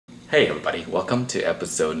Hey everybody, welcome to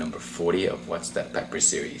episode number 40 of What's That Pepper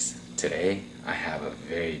series. Today I have a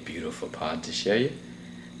very beautiful pod to show you.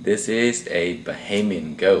 This is a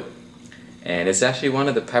Bahamian Goat, and it's actually one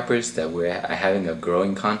of the peppers that we're having a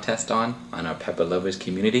growing contest on our pepper lovers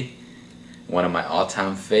community. One of my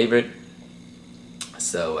all-time favorite.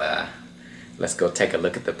 So let's go take a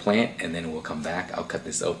look at the plant and then we'll come back. I'll cut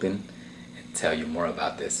this open and tell you more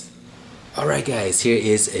about this. Alright guys, here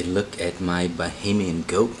is a look at my Bahamian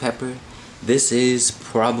Goat pepper. This is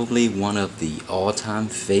probably one of the all-time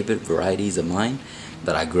favorite varieties of mine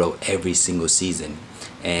that I grow every single season.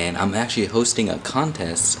 And I'm actually hosting a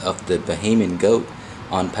contest of the Bahamian Goat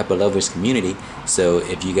on Pepper Lovers Community. So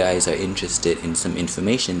if you guys are interested in some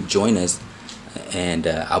information, join us, and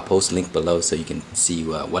I'll post a link below so you can see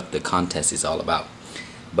what the contest is all about.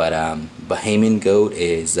 But Bahamian Goat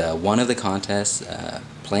is one of the contest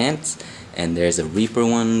plants. And there's a Reaper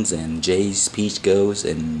ones and Jay's Peach Goes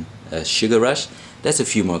and Sugar Rush. There's a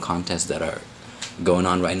few more contests that are going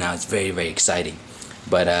on right now. It's very, very exciting.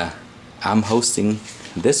 But I'm hosting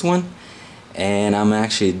this one, and I'm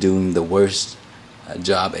actually doing the worst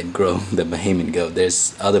job at growing the Bahamian Goat.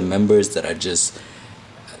 There's other members that are just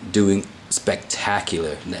doing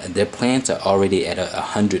spectacular. Their plants are already at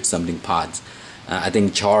 100 something pods. I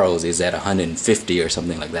think Charles is at 150 or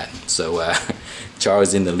something like that. So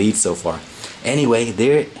Charles in the lead so far. Anyway,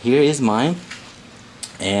 here is mine,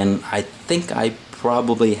 and I think I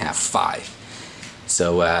probably have 5.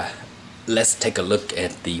 So let's take a look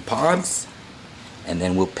at the pods, and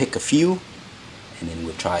then we'll pick a few, and then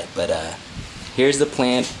we'll try it. But here's the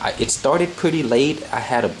plant. It started pretty late. I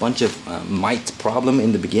had a bunch of mite problem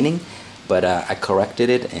in the beginning, but I corrected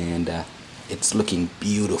it, and it's looking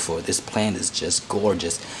beautiful. This plant is just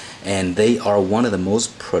gorgeous, and they are one of the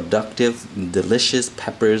most productive, delicious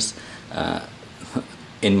peppers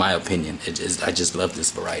in my opinion. I just love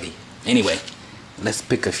this variety. Anyway, let's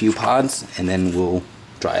pick a few pods and then we'll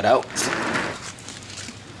try it out.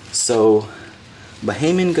 So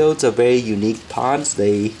Bahamian Goats are very unique pods.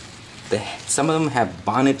 Some of them have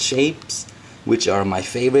bonnet shapes, which are my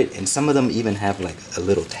favorite, and some of them even have like a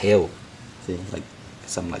little tail. See, like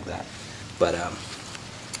something like that. But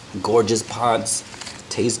gorgeous pods,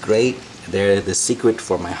 taste great. They're the secret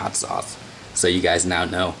for my hot sauce, so you guys now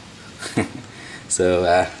know.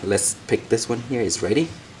 So let's pick this one here. It's ready.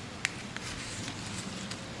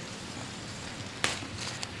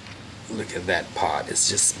 Look at that pod. It's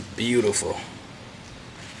just beautiful.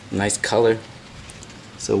 Nice color.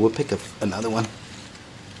 So we'll pick another one.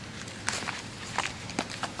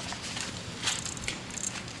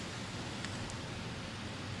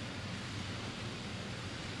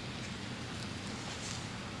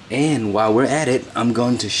 And while we're at it, I'm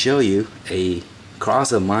going to show you a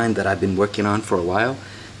cross of mine that I've been working on for a while.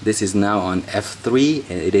 This is now on F3,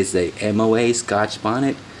 and it is a MOA Scotch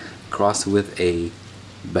Bonnet crossed with a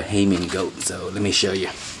Bahamian Goat. So let me show you.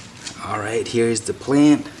 Alright, here's the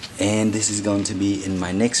plant, and this is going to be in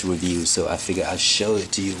my next review, so I figure I'll show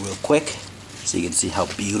it to you real quick so you can see how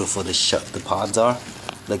beautiful the pods are.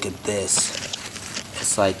 Look at this.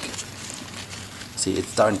 It's like, see, it's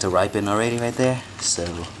starting to ripen already right there. So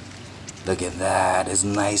look at that. It's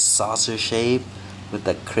nice saucer shape with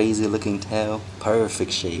that crazy looking tail.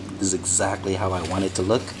 Perfect shape. This is exactly how I want it to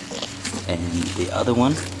look. And the other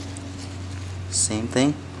one, same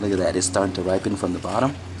thing. Look at that. It's starting to ripen from the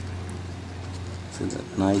bottom. So it's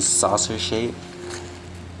a nice saucer shape.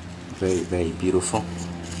 Very, very beautiful.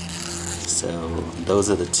 So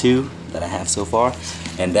those are the 2 that I have so far,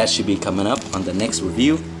 and that should be coming up on the next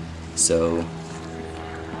review. So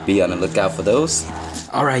be on the lookout for those.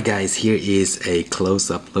 Alright guys, here is a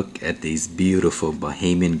close-up look at these beautiful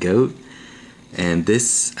Bahamian Goat. And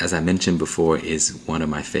this, as I mentioned before, is one of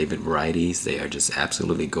my favorite varieties. They are just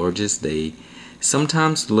absolutely gorgeous. They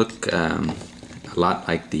sometimes look a lot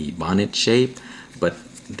like the bonnet shape, but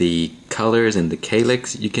the colors and the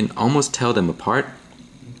calyx, you can almost tell them apart.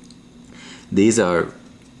 They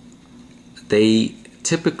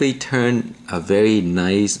typically turn a very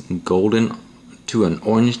nice golden to an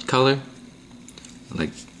orange color.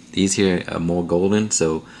 Like these here are more golden,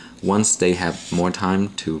 so once they have more time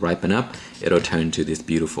to ripen up, it'll turn to this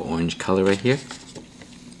beautiful orange color right here.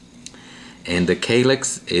 And the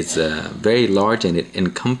calyx is very large, and it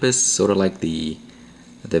encompasses sort of like the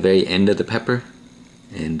very end of the pepper.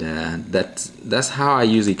 And that's how I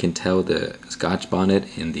usually can tell the Scotch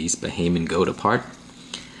Bonnet and these Bahamian Goat apart.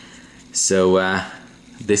 So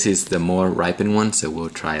this is the more ripened one, so we'll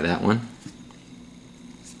try that one.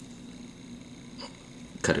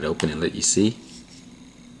 Cut it open and let you see.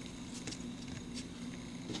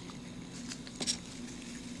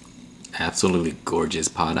 absolutely gorgeous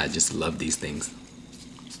pot. I just love these things.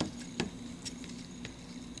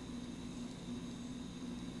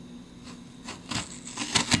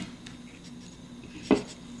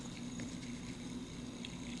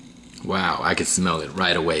 Wow, I can smell it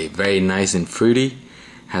right away. Very nice and fruity.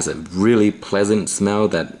 Has a really pleasant smell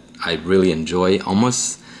that I really enjoy.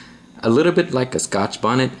 Almost a little bit like a Scotch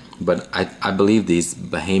bonnet, but I believe these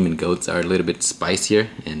Bahamian goats are a little bit spicier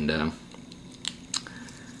and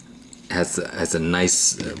has a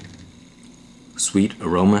nice sweet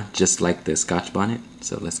aroma, just like the Scotch bonnet.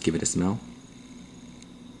 So let's give it a smell.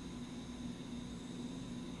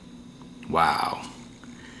 Wow,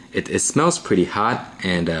 it smells pretty hot,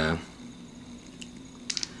 and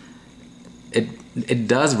it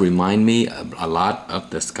does remind me a lot of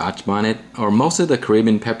the Scotch bonnet, or most of the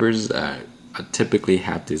Caribbean peppers typically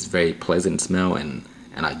have this very pleasant smell, and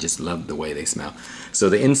I just love the way they smell. So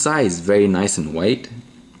the inside is very nice and white.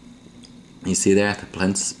 You see there, the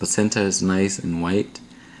placenta is nice and white,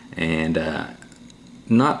 and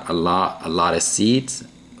not a lot of seeds.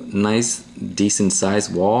 Nice, decent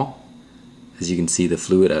sized wall. As you can see, the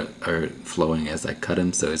fluid are flowing as I cut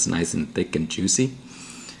them, so it's nice and thick and juicy.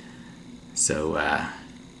 So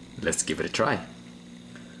let's give it a try.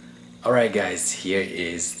 Alright guys, here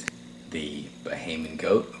is the Bahamian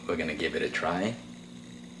goat. We're gonna give it a try.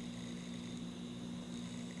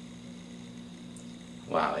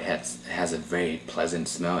 Wow, it has a very pleasant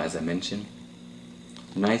smell, as I mentioned.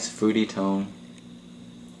 Nice fruity tone.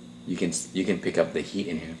 You can pick up the heat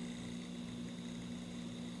in here.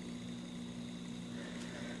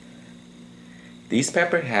 These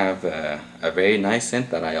peppers have a very nice scent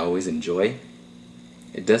that I always enjoy.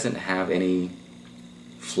 It doesn't have any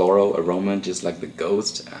floral aroma, just like the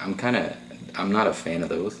Ghost. I'm not a fan of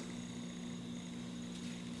those.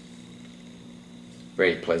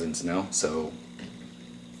 Very pleasant smell, so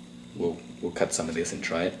we'll cut some of this and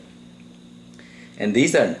try it. And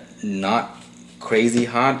these are not crazy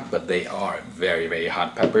hot, but they are very, very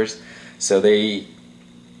hot peppers. So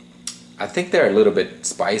I think they're a little bit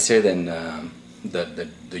spicier than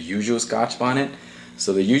the usual Scotch bonnet.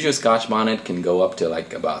 So the usual Scotch bonnet can go up to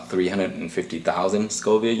like about 350,000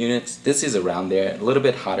 Scoville units. This is around there, a little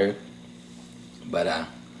bit hotter, but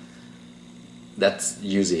that's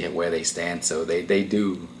usually where they stand. So they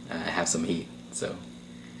do have some heat. So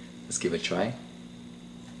let's give it a try.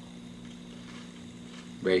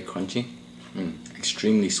 Very crunchy,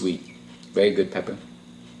 extremely sweet, very good pepper.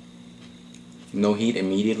 No heat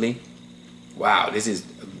immediately. Wow, this is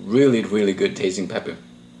really, really good tasting pepper.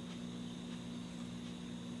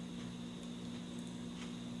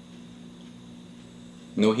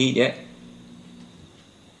 No heat yet.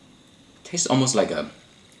 Tastes almost like a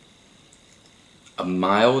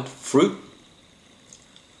mild fruit.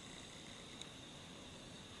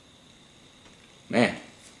 Man,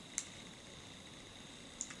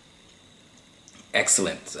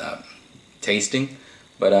 excellent tasting,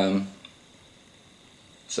 but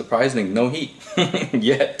surprisingly no heat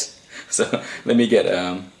yet. So let me get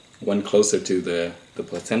one closer to the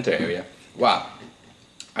placenta area. Wow,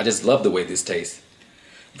 I just love the way this tastes.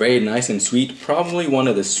 Very nice and sweet. Probably one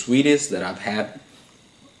of the sweetest that I've had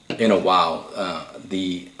in a while.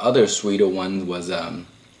 The other sweeter one was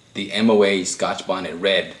the MOA Scotch Bonnet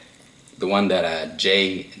Red, the one that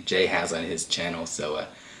Jay has on his channel. So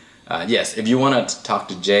yes, if you want to talk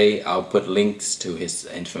to Jay, I'll put links to his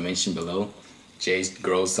information below. Jay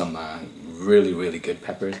grows some really, really good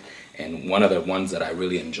peppers, and one of the ones that I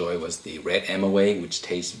really enjoy was the red MOA, which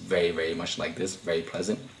tastes very, very much like this, very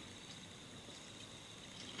pleasant.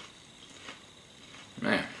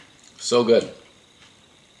 Man, so good.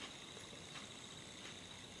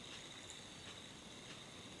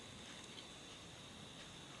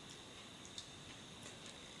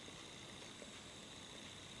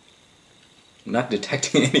 Not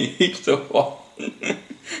detecting any heat so far.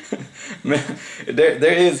 Man,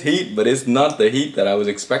 there is heat, but it's not the heat that I was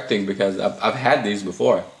expecting, because I've had these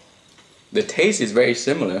before. The taste is very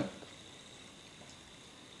similar,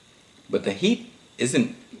 but the heat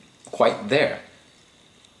isn't quite there.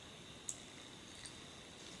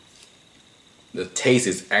 The taste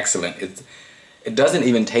is excellent. It doesn't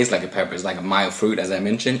even taste like a pepper. It's like a mild fruit, as I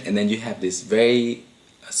mentioned, and then you have this very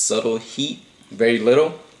subtle heat, very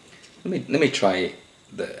little. Let me try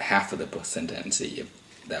the half of the placenta and see if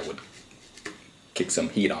that would kick some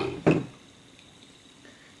heat on.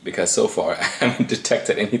 Because so far I haven't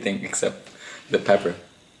detected anything except the pepper.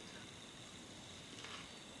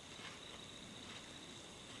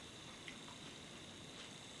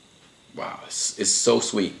 Wow, it's so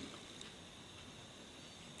sweet.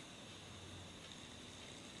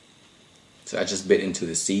 So I just bit into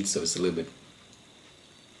the seed, so it's a little bit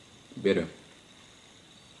bitter.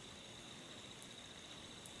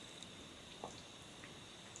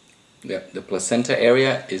 The placenta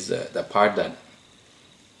area is the part that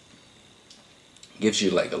gives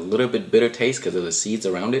you like a little bit bitter taste because of the seeds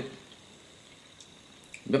around it.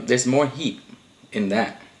 But there's more heat in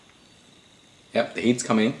that. Yep, the heat's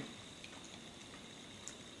coming.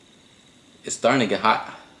 It's starting to get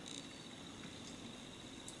hot.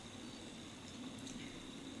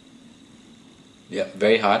 Yep,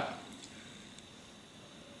 very hot.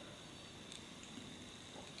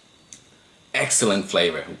 Excellent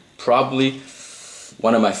flavor. Probably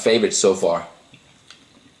one of my favorites so far.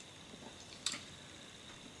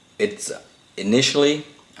 It's initially,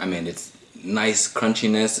 I mean, it's nice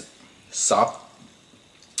crunchiness, soft,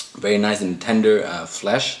 very nice and tender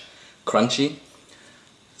flesh, crunchy.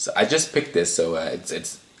 So I just picked this, so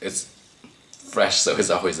it's fresh, so it's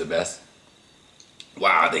always the best.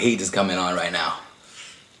 Wow, the heat is coming on right now.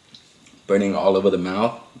 Burning all over the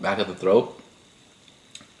mouth, back of the throat.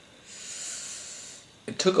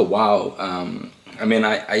 It took a while. I mean,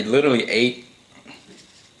 I literally ate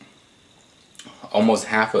almost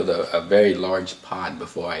half of a very large pot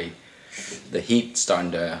before the heat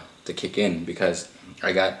started to kick in, because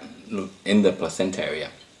I got in the placenta area.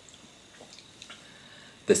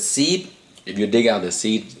 The seed, if you dig out the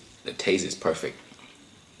seed, the taste is perfect.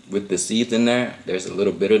 With the seeds in there, there's a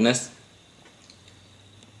little bitterness.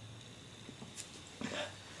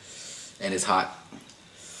 And it's hot.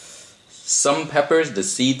 Some peppers, the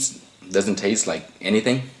seeds doesn't taste like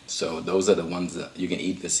anything. So those are the ones that you can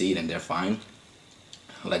eat the seed and they're fine.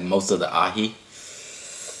 Like most of the aji.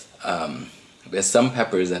 There's some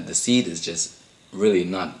peppers that the seed is just really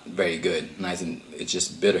not very good. Nice, and it's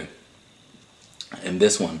just bitter. And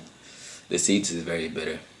this one, the seeds is very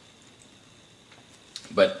bitter.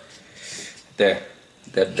 But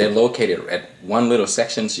they're located at one little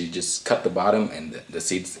section, so you just cut the bottom and the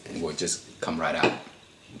seeds will just come right out.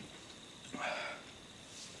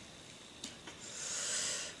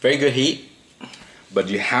 Very good heat, but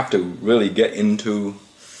you have to really get into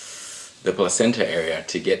the placenta area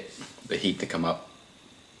to get the heat to come up.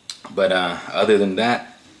 But other than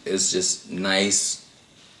that, it's just nice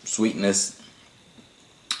sweetness,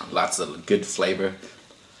 lots of good flavor,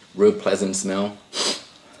 real pleasant smell.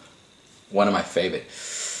 One of my favorite.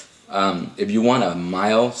 If you want a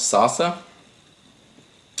mild salsa,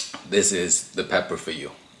 this is the pepper for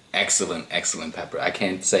you. Excellent, excellent pepper. I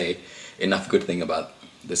can't say enough good thing about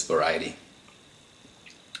this variety.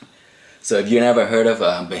 So if you never heard of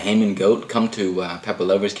Bahamian Goat, come to Pepper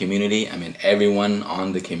Lovers community. I mean, everyone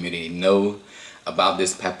on the community know about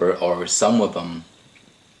this pepper, or some of them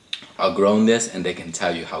are grown this and they can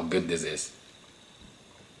tell you how good this is.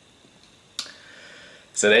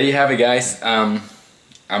 So there you have it, guys. I'm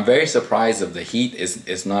very surprised of the heat.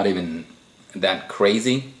 It's not even that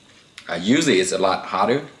crazy. Usually it's a lot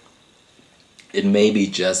hotter. It may be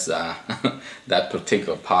just that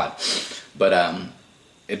particular pot, but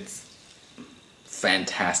it's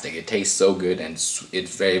fantastic. It tastes so good, and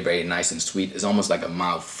it's very, very nice and sweet. It's almost like a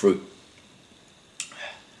mild fruit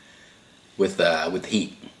with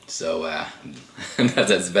heat. So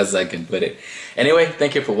that's as best I can put it. Anyway,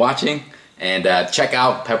 thank you for watching, and check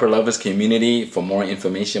out Pepper Lovers community for more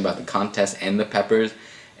information about the contest and the peppers.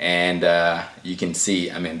 And you can see,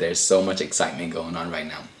 I mean, there's so much excitement going on right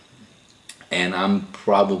now. And I'm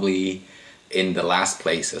probably in the last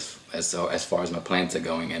place as far as my plants are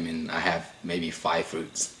going. I mean, I have maybe 5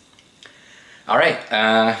 fruits. Alright,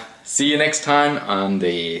 see you next time on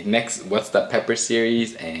the next What's That Pepper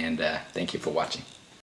series, and thank you for watching.